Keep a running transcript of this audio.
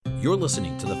You're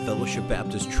listening to the Fellowship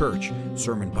Baptist Church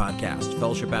Sermon Podcast.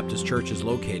 Fellowship Baptist Church is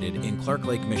located in Clark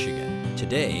Lake, Michigan.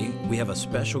 Today, we have a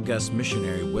special guest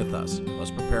missionary with us.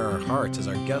 Let's prepare our hearts as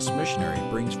our guest missionary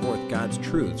brings forth God's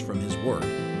truths from His Word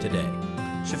today.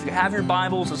 So if you have your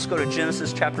Bibles, let's go to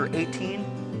Genesis chapter 18.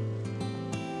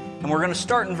 And we're going to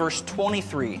start in verse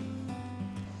 23.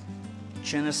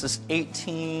 Genesis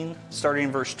 18, starting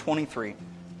in verse 23.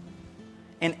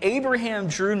 And Abraham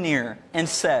drew near and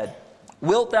said,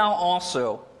 Wilt thou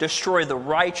also destroy the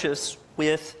righteous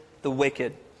with the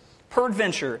wicked?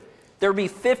 Peradventure, there be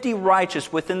 50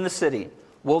 righteous within the city.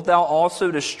 Wilt thou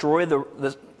also destroy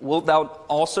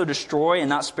and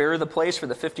not spare the place for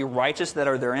the 50 righteous that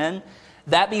are therein?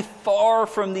 That be far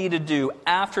from thee to do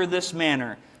after this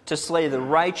manner, to slay the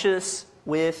righteous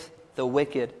with the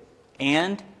wicked,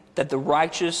 and that the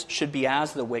righteous should be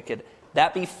as the wicked.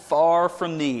 That be far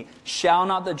from thee. Shall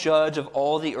not the judge of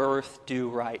all the earth do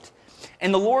right?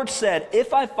 And the Lord said,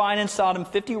 If I find in Sodom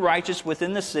 50 righteous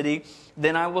within the city,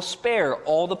 then I will spare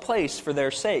all the place for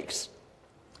their sakes.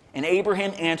 And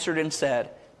Abraham answered and said,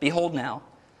 Behold now,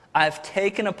 I have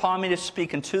taken upon me to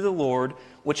speak unto the Lord,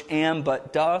 which am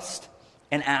but dust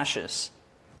and ashes.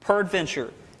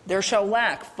 Peradventure, there shall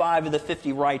lack 5 of the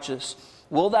 50 righteous.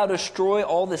 Wilt thou destroy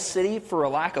all the city for a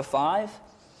lack of 5?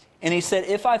 And he said,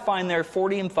 If I find there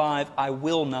 40 and 5, I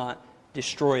will not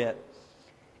destroy it.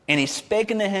 And he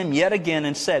spake unto him yet again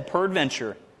and said,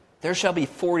 Peradventure, there shall be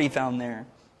 40 found there.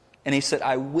 And he said,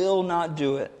 I will not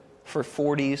do it for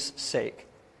 40's sake.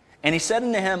 And he said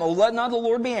unto him, O let not the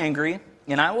Lord be angry,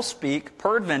 and I will speak.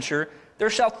 Peradventure, there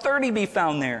shall 30 be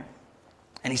found there.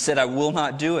 And he said, I will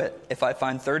not do it if I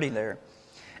find 30 there.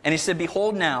 And he said,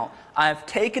 Behold now, I have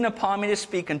taken upon me to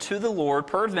speak unto the Lord.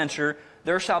 Peradventure,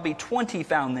 there shall be 20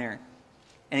 found there.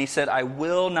 And he said, I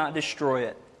will not destroy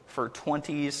it for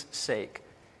 20's sake.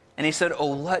 And he said, O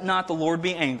let not the Lord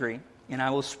be angry, and I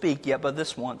will speak yet but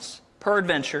this once.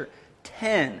 Peradventure,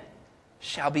 10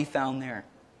 shall be found there.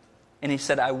 And he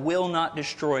said, I will not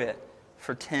destroy it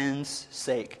for 10's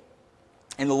sake.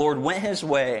 And the Lord went his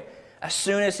way as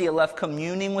soon as he had left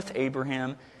communing with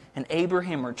Abraham, and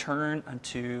Abraham returned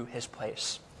unto his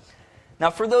place. Now,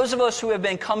 for those of us who have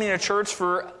been coming to church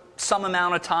for some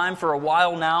amount of time, for a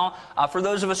while now, for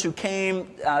those of us who came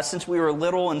since we were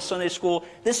little in Sunday school,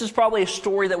 this is probably a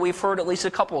story that we've heard at least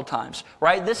a couple of times,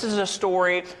 right? This is a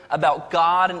story about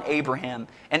God and Abraham.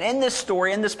 And in this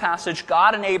story, in this passage,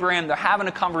 God and Abraham, they're having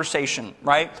a conversation,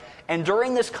 right? And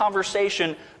during this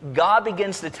conversation, God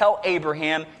begins to tell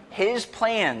Abraham his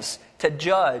plans to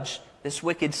judge this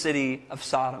wicked city of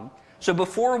Sodom. So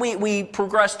before we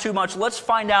progress too much, let's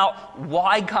find out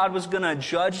why God was going to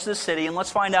judge the city, and let's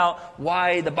find out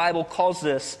why the Bible calls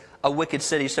this a wicked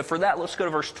city. So for that, let's go to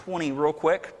verse 20 real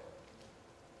quick.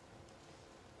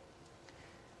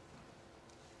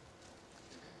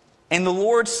 And the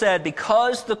Lord said,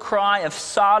 Because the cry of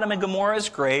Sodom and Gomorrah is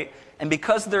great, and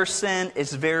because their sin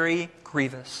is very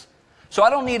grievous. So I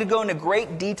don't need to go into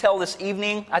great detail this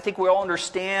evening. I think we all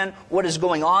understand what is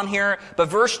going on here. But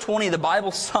verse 20, the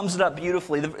Bible sums it up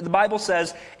beautifully. The Bible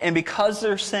says, and because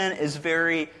their sin is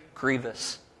very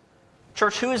grievous.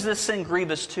 Church, who is this sin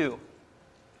grievous to?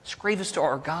 It's grievous to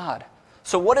our God.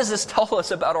 So what does this tell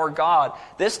us about our God?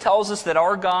 This tells us that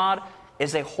our God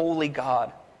is a holy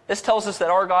God. This tells us that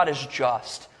our God is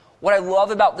just. What I love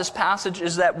about this passage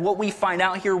is that what we find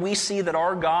out here, we see that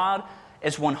our God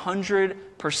is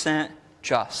 100%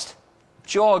 just.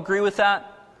 Do you all agree with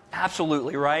that?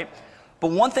 Absolutely, right? But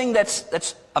one thing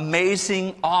that's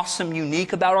amazing, awesome,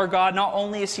 unique about our God, not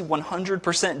only is He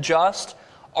 100% just,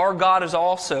 our God is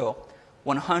also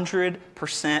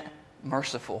 100%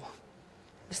 merciful.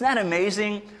 Isn't that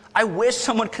amazing? I wish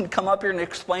someone could come up here and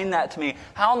explain that to me.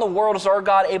 How in the world is our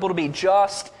God able to be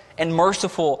just and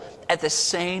merciful at the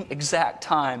same exact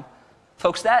time?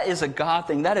 Folks, that is a God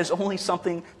thing. That is only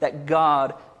something that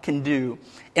God can do.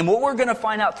 And what we're going to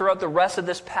find out throughout the rest of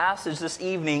this passage this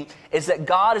evening is that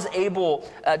God is able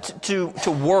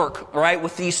to work, right,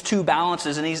 with these two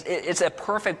balances. And it's a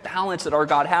perfect balance that our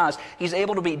God has. He's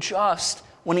able to be just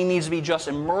when He needs to be just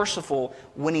and merciful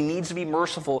when He needs to be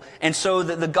merciful. And so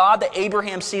the God that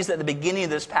Abraham sees at the beginning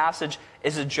of this passage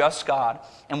is a just God.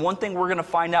 And one thing we're going to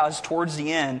find out is towards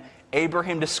the end,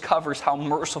 Abraham discovers how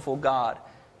merciful God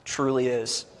truly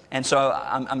is. And so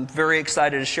I'm very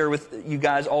excited to share with you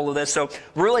guys all of this. So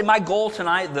really my goal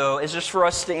tonight, though, is just for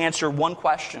us to answer one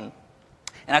question.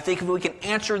 And I think if we can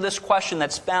answer this question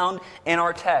that's found in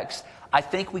our text, I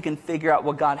think we can figure out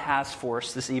what God has for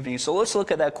us this evening. So let's look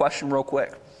at that question real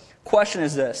quick. Question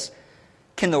is this: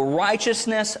 can the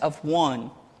righteousness of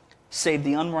one save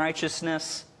the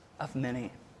unrighteousness of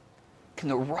many? Can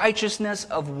the righteousness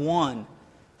of one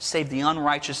save the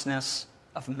unrighteousness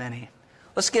of many.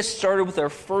 Let's get started with our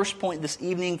first point this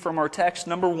evening from our text.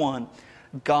 Number 1,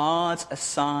 God's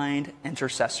assigned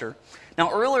intercessor.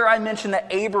 Now, earlier I mentioned that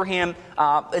Abraham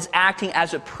is acting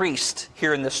as a priest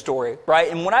here in this story,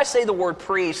 right? And when I say the word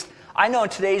priest, I know in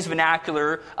today's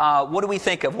vernacular, what do we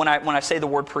think of when I say the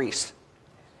word priest?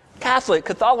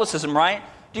 Catholicism, right?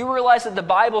 Do you realize that the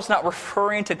Bible's not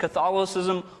referring to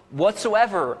Catholicism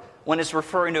whatsoever when it's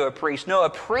referring to a priest? No, a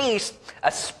priest,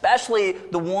 especially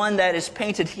the one that is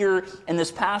painted here in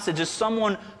this passage, is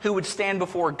someone who would stand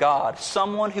before God,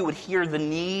 someone who would hear the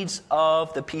needs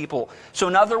of the people. So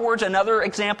in other words, another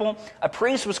example, a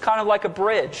priest was kind of like a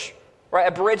bridge, right?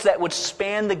 A bridge that would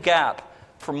span the gap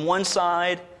from one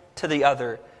side to the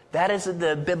other. That is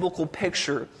the biblical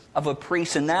picture of a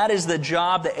priest, and that is the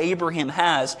job that Abraham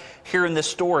has here in this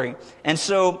story. And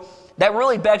so that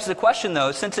really begs the question,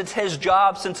 though, since it's his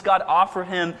job, since God offered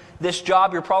him this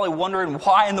job, you're probably wondering,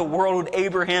 why in the world would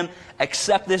Abraham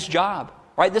accept this job?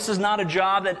 Right? This is not a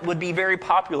job that would be very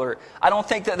popular. I don't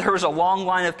think that there was a long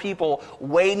line of people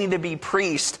waiting to be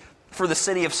priest for the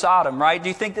city of Sodom, right? Do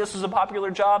you think this was a popular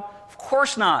job? Of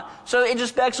course not. So it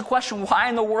just begs the question, why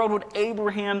in the world would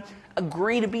Abraham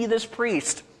agree to be this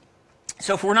priest?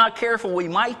 So if we're not careful, we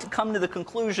might come to the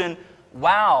conclusion,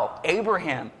 wow,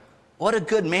 Abraham, what a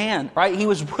good man, right? He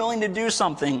was willing to do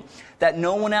something that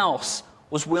no one else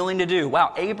was willing to do.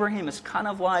 Wow, Abraham is kind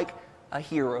of like a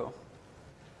hero.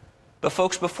 But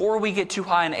folks, before we get too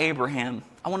high on Abraham,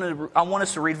 I want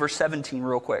us to read verse 17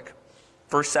 real quick.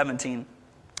 Verse 17.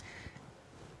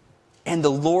 And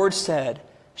the Lord said,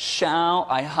 shall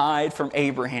I hide from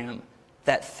Abraham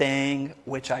that thing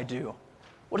which I do?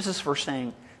 What is this verse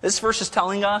saying? This verse is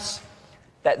telling us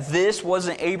that this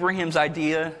wasn't Abraham's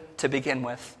idea to begin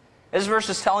with. This verse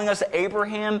is telling us that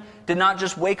Abraham did not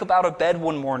just wake up out of bed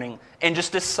one morning and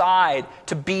just decide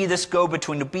to be this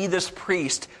go-between, to be this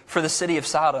priest for the city of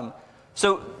Sodom.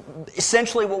 So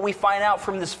essentially what we find out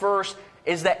from this verse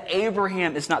is that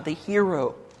Abraham is not the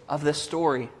hero of this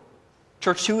story.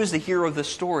 Church, who is the hero of this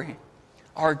story?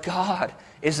 Our God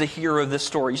is the hero of this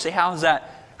story. You say, how is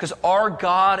that? Because our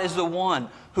God is the one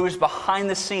who is behind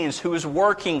the scenes, who is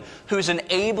working, who is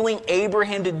enabling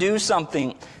Abraham to do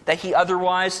something that he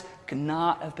otherwise could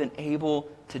not have been able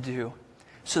to do.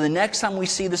 So the next time we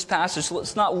see this passage,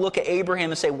 let's not look at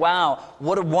Abraham and say, wow,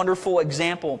 what a wonderful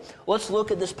example. Let's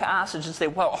look at this passage and say,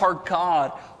 wow, our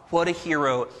God, what a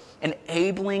hero.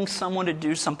 Enabling someone to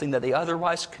do something that they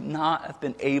otherwise could not have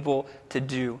been able to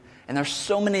do. And there's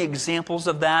so many examples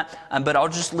of that, but I'll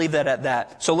just leave that at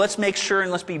that. So let's make sure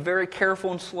and let's be very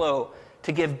careful and slow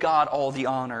to give God all the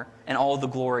honor and all the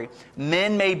glory.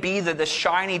 Men may be the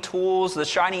shiny tools, the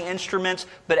shiny instruments,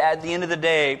 but at the end of the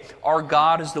day, our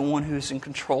God is the one who's in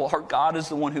control. Our God is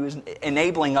the one who is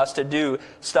enabling us to do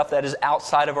stuff that is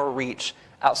outside of our reach,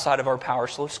 outside of our power.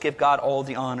 So let's give God all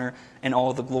the honor and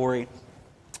all the glory.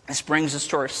 This brings us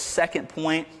to our second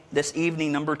point this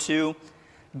evening, number 2,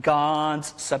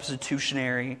 God's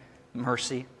substitutionary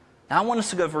mercy. Now I want us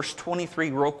to go to verse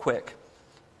 23 real quick,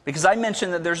 because I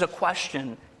mentioned that there's a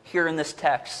question here in this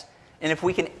text. And if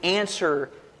we can answer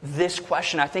this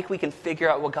question, I think we can figure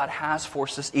out what God has for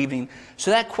us this evening.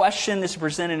 So that question is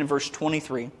presented in verse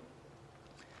 23.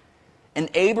 And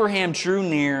Abraham drew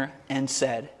near and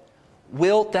said,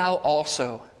 wilt thou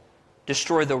also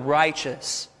destroy the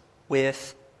righteous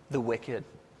with the wicked?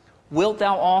 Wilt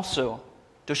thou also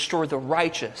destroy the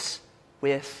righteous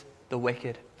with the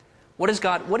wicked? What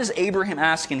is Abraham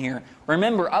asking here?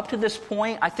 Remember, up to this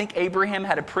point, I think Abraham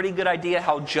had a pretty good idea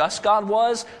how just God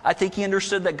was. I think he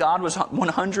understood that God was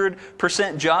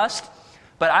 100% just.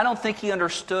 But I don't think he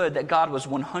understood that God was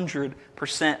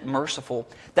 100% merciful.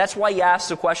 That's why he asked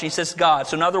the question. He says, God.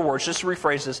 So in other words, just to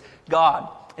rephrase this, God,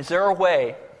 is there a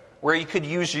way where you could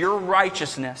use your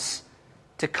righteousness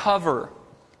to cover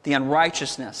the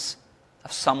unrighteousness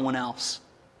of someone else?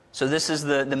 So this is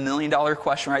the $1 million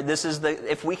question, right?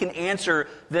 If we can answer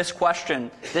this question,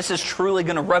 this is truly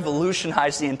going to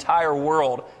revolutionize the entire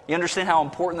world. You understand how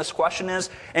important this question is?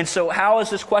 And so how is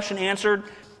this question answered?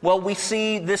 Well, we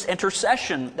see this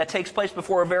intercession that takes place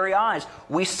before our very eyes.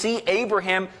 We see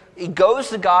Abraham, he goes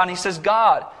to God and he says,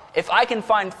 God, if I can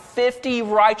find 50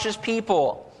 righteous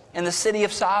people in the city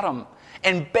of Sodom,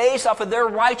 and based off of their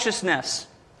righteousness,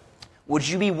 would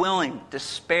you be willing to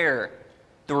spare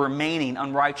the remaining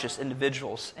unrighteous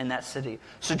individuals in that city?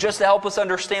 So just to help us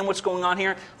understand what's going on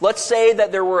here, let's say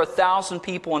that there were 1,000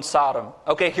 people in Sodom.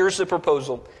 Okay, here's the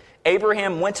proposal.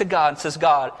 Abraham went to God and says,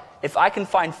 God, if I can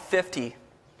find 50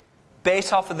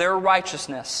 based off of their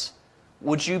righteousness,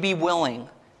 would you be willing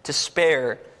to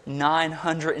spare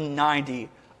 990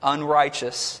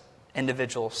 unrighteous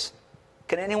individuals?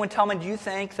 Can anyone tell me, do you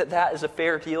think that that is a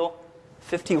fair deal?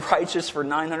 50 righteous for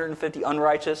 950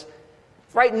 unrighteous?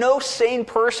 Right? No sane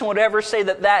person would ever say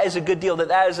that that is a good deal, that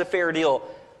that is a fair deal.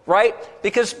 Right?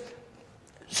 Because,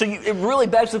 it really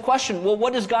begs the question, well,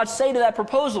 what does God say to that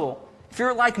proposal? If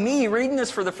you're like me, reading this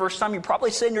for the first time, you're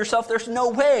probably saying to yourself, there's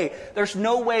no way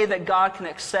that God can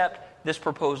accept this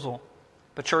proposal.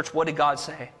 But church, what did God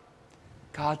say?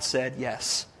 God said,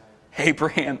 yes.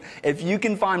 Abraham, if you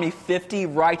can find me 50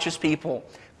 righteous people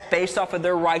based off of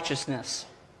their righteousness,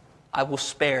 I will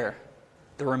spare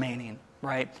the remaining,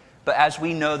 right? But as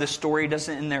we know, the story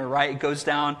doesn't end there, right? It goes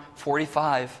down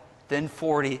 45, then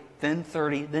 40, then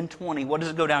 30, then 20. What does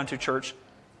it go down to, church?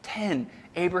 10.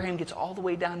 Abraham gets all the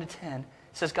way down to 10. He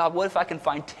says, God, what if I can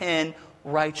find 10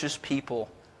 righteous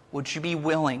people? Would you be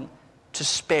willing to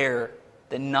spare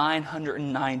the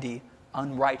 990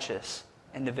 unrighteous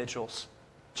individuals?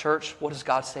 Church, what does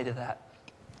God say to that?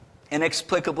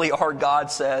 Inexplicably, our God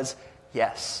says,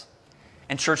 yes.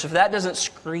 And church, if that doesn't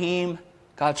scream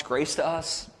God's grace to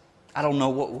us, I don't know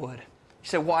what would. You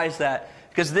say, why is that?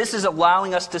 Because this is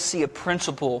allowing us to see a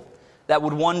principle that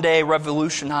would one day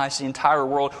revolutionize the entire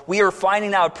world. We are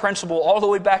finding out a principle all the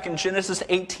way back in Genesis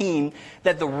 18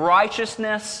 that the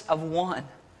righteousness of one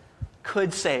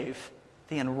could save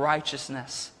the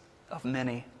unrighteousness of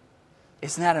many.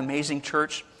 Isn't that amazing,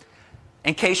 church?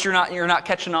 In case you're not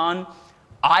catching on,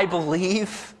 I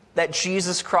believe that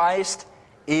Jesus Christ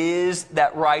is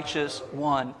that righteous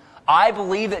one. I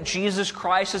believe that Jesus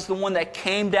Christ is the one that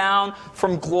came down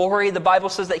from glory. The Bible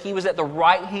says that He was at the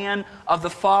right hand of the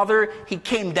Father. He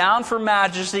came down from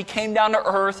majesty, came down to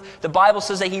earth. The Bible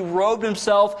says that He robed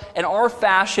Himself in our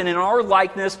fashion, in our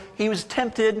likeness. He was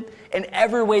tempted in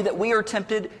every way that we are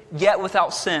tempted, yet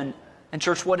without sin. And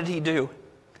church, what did He do?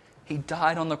 He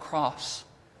died on the cross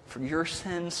for your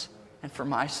sins and for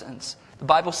my sins. The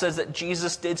Bible says that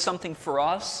Jesus did something for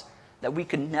us that we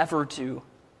could never do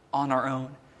on our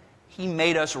own. He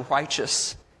made us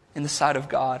righteous in the sight of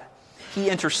God. He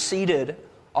interceded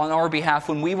on our behalf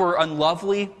when we were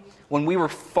unlovely, when we were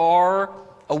far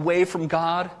away from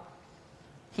God.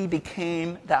 He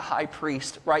became that high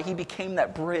priest, right? He became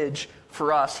that bridge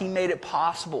for us. He made it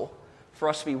possible for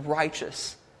us to be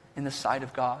righteous in the sight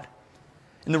of God.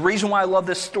 And the reason why I love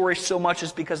this story so much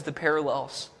is because of the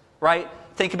parallels, right?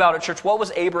 Think about it, church. What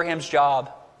was Abraham's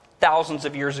job thousands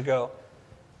of years ago?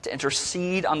 To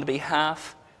intercede on the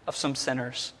behalf of some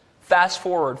sinners. Fast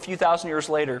forward a few thousand years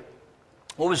later,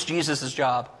 what was Jesus'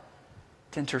 job?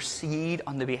 To intercede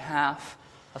on the behalf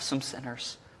of some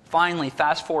sinners. Finally,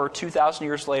 fast forward 2,000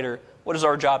 years later, what is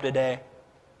our job today?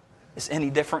 Is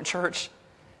any different, church?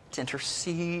 To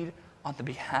intercede on the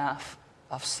behalf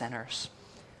of sinners.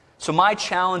 So my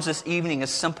challenge this evening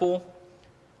is simple.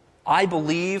 I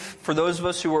believe for those of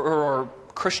us who are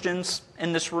Christians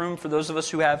in this room, for those of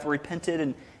us who have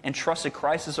repented and trusted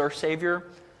Christ as our Savior,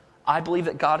 I believe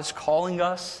that God is calling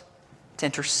us to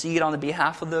intercede on the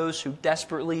behalf of those who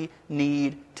desperately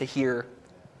need to hear.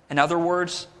 In other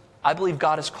words, I believe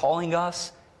God is calling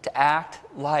us to act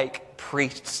like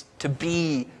priests, to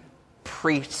be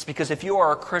priests. Because if you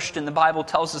are a Christian, the Bible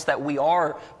tells us that we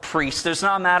are priests. It's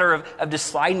not a matter of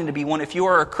deciding to be one. If you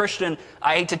are a Christian,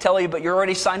 I hate to tell you, but you're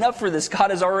already signed up for this. God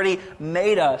has already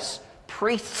made us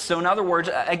priests. So in other words,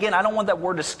 again, I don't want that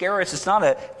word to scare us. It's not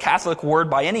a Catholic word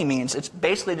by any means. It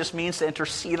basically just means to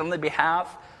intercede on the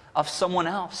behalf of someone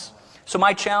else. So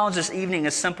my challenge this evening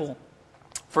is simple.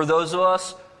 For those of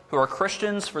us who are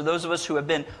Christians, for those of us who have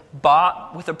been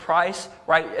bought with a price,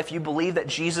 right? If you believe that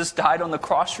Jesus died on the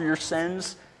cross for your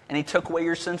sins and He took away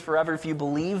your sins forever, if you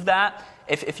believe that,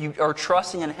 if you are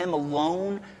trusting in Him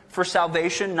alone for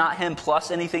salvation, not Him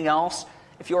plus anything else,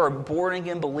 if you are a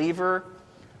born-again believer,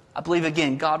 I believe,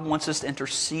 again, God wants us to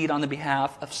intercede on the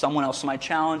behalf of someone else. So my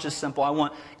challenge is simple. I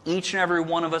want each and every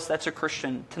one of us that's a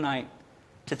Christian tonight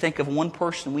to think of one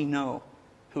person we know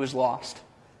who is lost.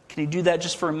 Can you do that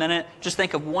just for a minute? Just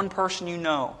think of one person you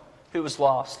know who is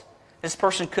lost. This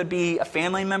person could be a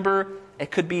family member.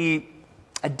 It could be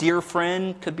a dear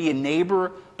friend. Could be a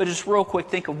neighbor. But just real quick,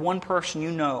 think of one person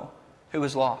you know who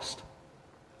is lost.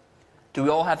 Do we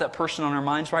all have that person on our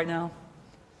minds right now?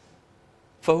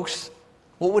 Folks,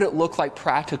 what would it look like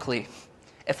practically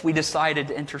if we decided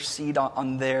to intercede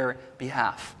on their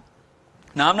behalf?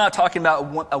 Now, I'm not talking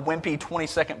about a wimpy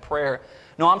 20-second prayer.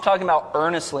 No, I'm talking about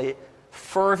earnestly,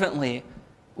 fervently,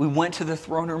 we went to the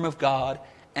throne room of God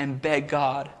and begged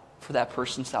God for that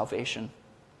person's salvation.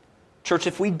 Church,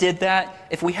 if we did that,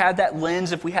 if we had that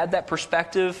lens, if we had that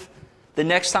perspective, the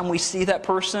next time we see that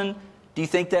person, do you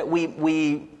think that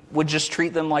we would just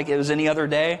treat them like it was any other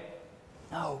day?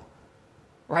 No.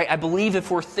 right? I believe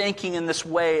if we're thinking in this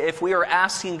way, if we are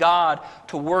asking God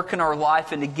to work in our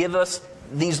life and to give us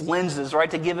these lenses,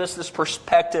 right, to give us this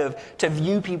perspective, to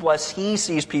view people as He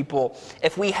sees people,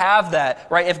 if we have that,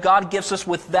 right, if God gives us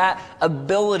with that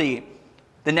ability,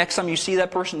 the next time you see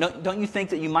that person, don't you think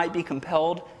that you might be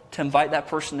compelled to invite that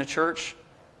person to church?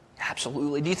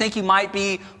 Absolutely. Do you think you might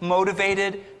be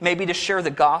motivated maybe to share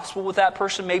the gospel with that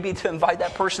person, maybe to invite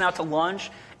that person out to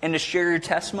lunch and to share your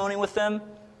testimony with them?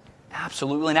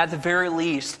 Absolutely. And at the very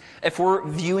least, if we're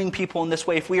viewing people in this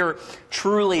way, if we are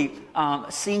truly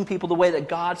seeing people the way that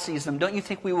God sees them, don't you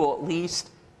think we will at least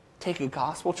take a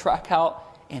gospel tract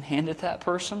out and hand it to that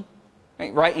person?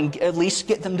 Right? And at least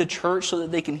get them to church so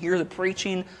that they can hear the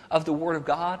preaching of the Word of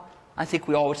God? I think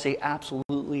we all would say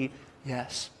absolutely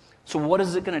yes. So what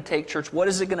is it going to take, church? What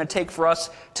is it going to take for us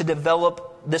to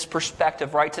develop this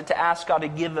perspective, right? To ask God to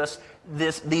give us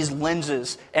these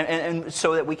lenses and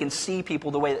so that we can see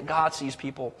people the way that God sees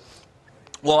people?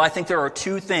 Well, I think there are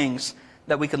two things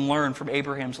that we can learn from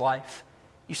Abraham's life.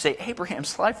 You say,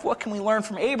 Abraham's life? What can we learn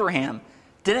from Abraham?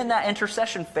 Didn't that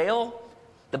intercession fail?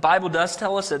 The Bible does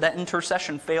tell us that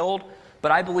intercession failed,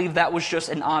 but I believe that was just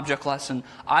an object lesson.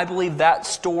 I believe that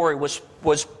story was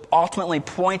ultimately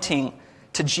pointing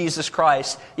to Jesus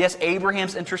Christ. Yes,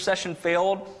 Abraham's intercession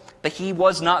failed, but he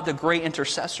was not the great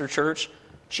intercessor, church.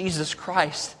 Jesus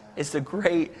Christ is the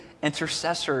great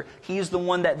intercessor. He is the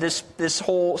one that this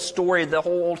whole story, the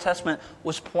whole Old Testament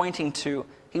was pointing to.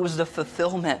 He was the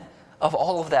fulfillment of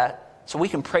all of that. So we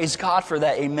can praise God for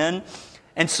that, amen?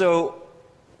 And so,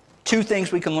 two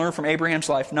things we can learn from Abraham's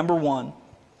life. Number one,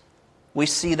 we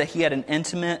see that he had an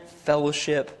intimate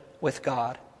fellowship with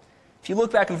God. If you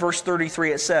look back in verse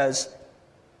 33, it says,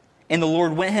 "And the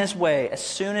Lord went his way as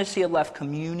soon as he had left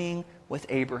communing with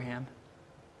Abraham."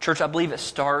 Church, I believe it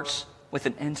starts with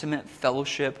an intimate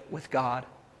fellowship with God.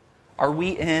 Are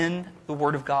we in the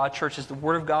Word of God, church? Is the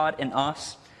Word of God in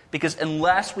us? Because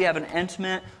unless we have an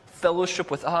intimate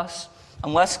fellowship with us,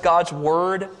 unless God's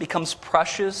Word becomes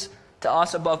precious to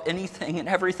us above anything and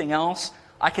everything else,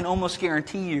 I can almost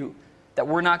guarantee you that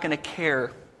we're not going to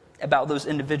care about those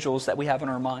individuals that we have in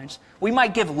our minds. We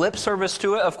might give lip service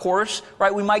to it, of course,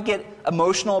 right? We might get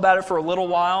emotional about it for a little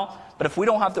while, but if we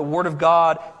don't have the Word of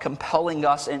God compelling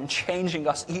us and changing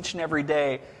us each and every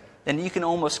day, then you can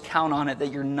almost count on it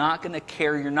that you're not going to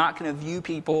care, you're not going to view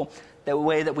people the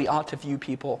way that we ought to view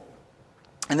people.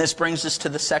 And this brings us to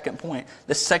the second point,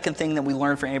 the second thing that we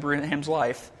learn from Abraham's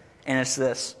life, and it's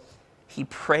this: he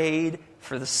prayed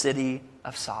for the city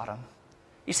of Sodom.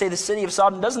 You say the city of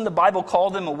Sodom, doesn't the Bible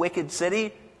call them a wicked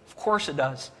city? Of course it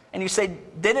does. And you say,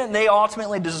 didn't they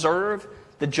ultimately deserve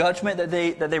the judgment that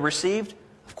they received?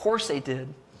 Of course they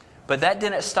did. But that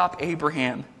didn't stop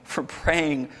Abraham from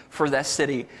praying for that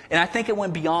city. And I think it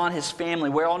went beyond his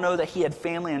family. We all know that he had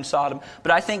family in Sodom.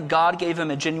 But I think God gave him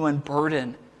a genuine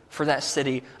burden for that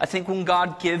city. I think when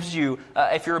God gives you,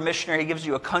 if you're a missionary, He gives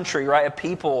you a country, right, a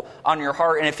people on your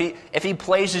heart. And if He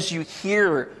places you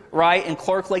here, right, in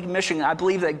Clark Lake, Michigan, I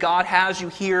believe that God has you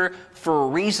here for a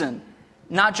reason.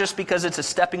 Not just because it's a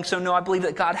stepping stone. No, I believe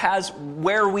that God has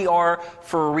where we are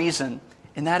for a reason.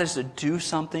 And that is to do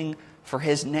something for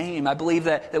His name. I believe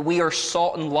that we are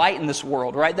salt and light in this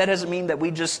world, right? That doesn't mean that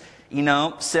we just,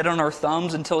 sit on our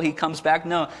thumbs until He comes back.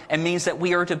 No, it means that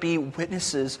we are to be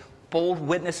witnesses, bold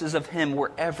witnesses of Him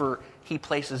wherever He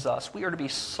places us. We are to be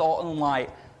salt and light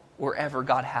wherever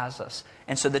God has us.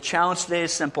 And so the challenge today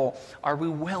is simple. Are we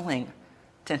willing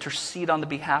to intercede on the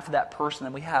behalf of that person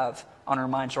that we have on our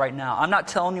minds right now? I'm not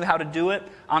telling you how to do it.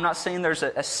 I'm not saying there's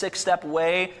a 6-step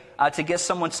way to get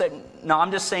someone saved. No,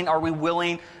 I'm just saying, are we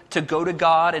willing to go to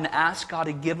God and ask God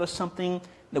to give us something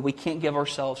that we can't give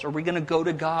ourselves? Are we going to go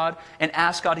to God and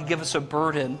ask God to give us a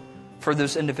burden for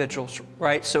those individuals,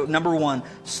 right? So number one,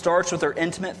 starts with our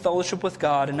intimate fellowship with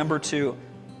God. And number two,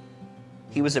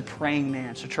 he was a praying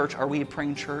man. So church, are we a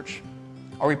praying church?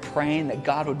 Are we praying that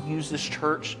God would use this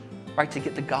church, right, to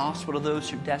get the gospel to those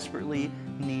who desperately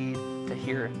need to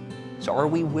hear it? So are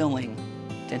we willing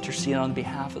to intercede on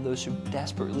behalf of those who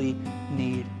desperately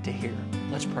need to hear?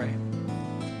 Let's pray.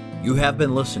 You have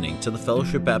been listening to the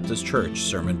Fellowship Baptist Church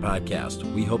Sermon Podcast.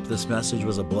 We hope this message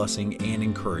was a blessing and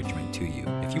encouragement to you.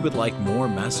 If you would like more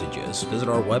messages, visit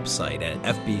our website at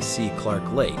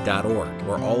fbcclarklake.org,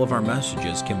 where all of our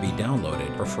messages can be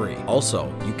downloaded for free.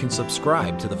 Also, you can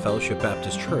subscribe to the Fellowship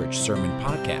Baptist Church Sermon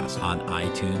Podcast on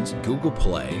iTunes, Google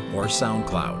Play, or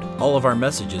SoundCloud. All of our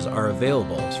messages are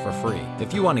available for free.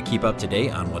 If you want to keep up to date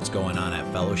on what's going on at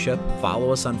Fellowship,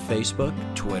 follow us on Facebook,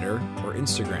 Twitter, or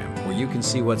Instagram, where you can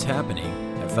see what's happening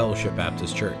at Fellowship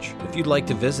Baptist Church. If you'd like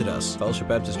to visit us, Fellowship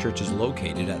Baptist Church is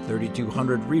located at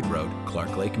 3200 Reed Road,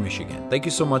 Clark Lake, Michigan. Thank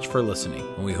you so much for listening,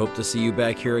 and we hope to see you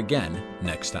back here again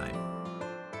next time.